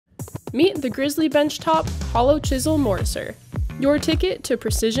Meet the Grizzly Benchtop Hollow-Chisel Mortiser, your ticket to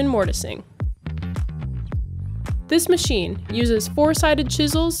precision mortising. This machine uses four-sided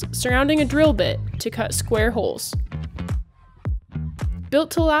chisels surrounding a drill bit to cut square holes.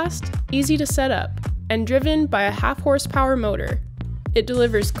 Built to last, easy to set up, and driven by a half-horsepower motor, it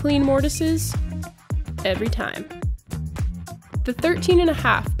delivers clean mortises every time. The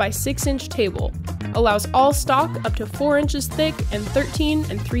 13.5 by 6 inch table allows all stock up to 4 inches thick and 13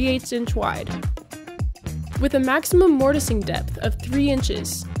 3/8 inch wide. With a maximum mortising depth of 3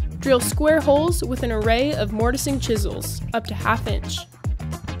 inches, drill square holes with an array of mortising chisels up to 1/2 inch.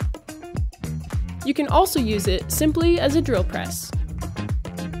 You can also use it simply as a drill press.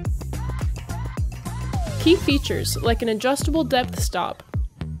 Key features like an adjustable depth stop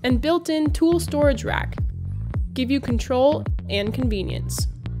and built-in tool storage rack give you control and convenience.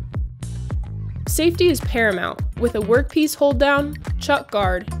 Safety is paramount with a workpiece hold down, chuck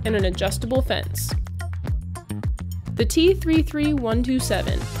guard, and an adjustable fence. The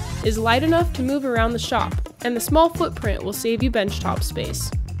T33127 is light enough to move around the shop, and the small footprint will save you benchtop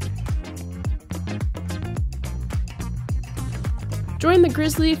space. Join the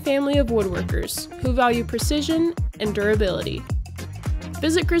Grizzly family of woodworkers who value precision and durability.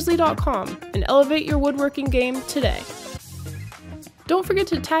 Visit grizzly.com and elevate your woodworking game today. Don't forget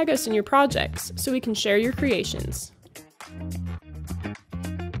to tag us in your projects so we can share your creations.